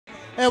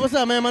Hey, what's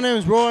up, man? My name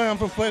is Roy. I'm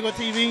from Fuego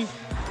TV,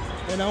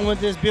 and I'm with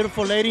this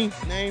beautiful lady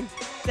named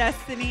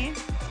Destiny.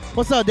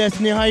 What's up,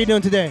 Destiny? How you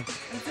doing today?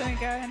 I'm doing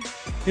good.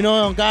 You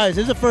know, guys,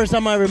 this is the first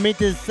time I ever meet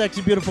this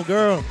sexy, beautiful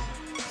girl.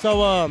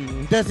 So,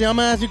 Destiny, I'm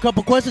gonna ask you a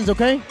couple questions,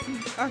 okay?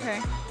 Okay.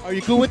 Are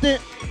you cool with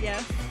it?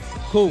 Yes.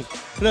 Cool.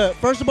 Look,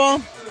 first of all,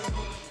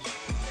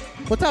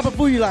 what type of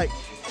food you like?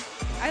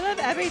 I love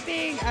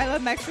everything. I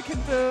love Mexican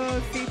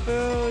food,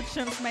 seafood,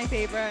 shrimp's my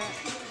favorite.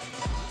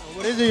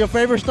 What is it, your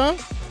favorite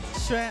stuff?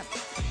 Shrimp.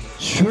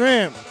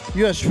 Shrimp.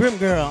 You're a shrimp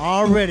girl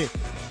already.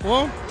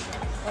 Well,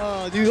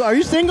 are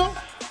you single?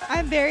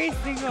 I'm very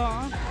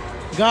single.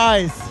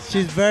 Guys,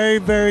 she's very,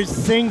 very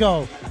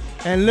single.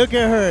 And look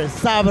at her,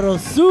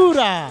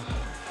 sabrosura.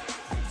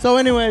 So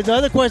anyways, the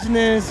other question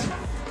is,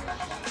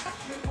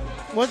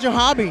 what's your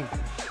hobby?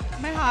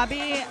 My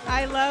hobby,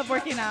 I love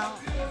working out.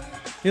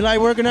 You like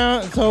working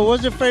out? So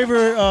what's your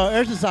favorite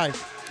exercise?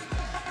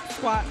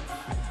 Squats.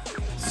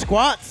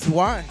 Squats?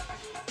 Why?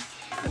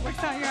 It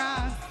works out your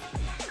ass.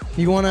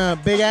 You want a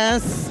big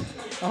ass?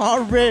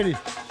 Already.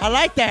 I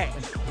like that.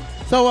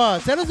 So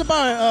tell us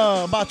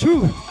about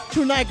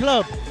True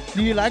Nightclub.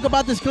 Do you like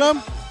about this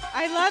club?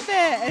 I love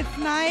it. It's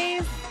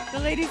nice. The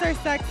ladies are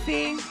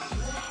sexy.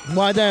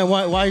 Why that?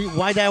 Why you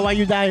like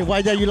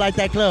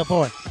that club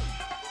for?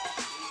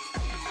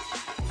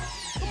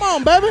 Come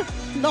on, baby.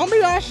 Don't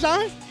be all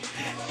shy.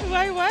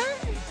 Why what?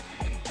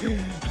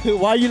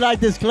 Why you like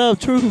this club,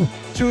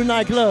 True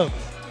Nightclub?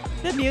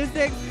 The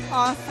music's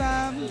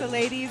awesome. The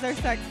ladies are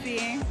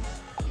sexy.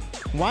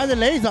 Why the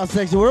ladies are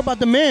sexy? What about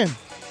the men?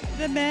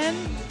 The men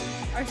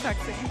are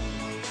sexy.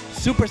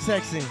 Super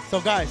sexy.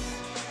 So guys,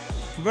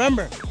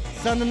 remember,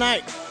 Sunday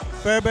night,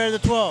 February the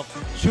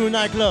 12th, True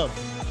Nightclub.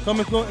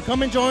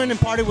 Come and join and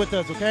party with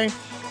us, okay?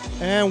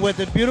 And with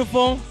the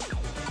beautiful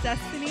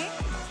Destiny.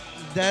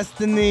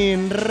 Destiny.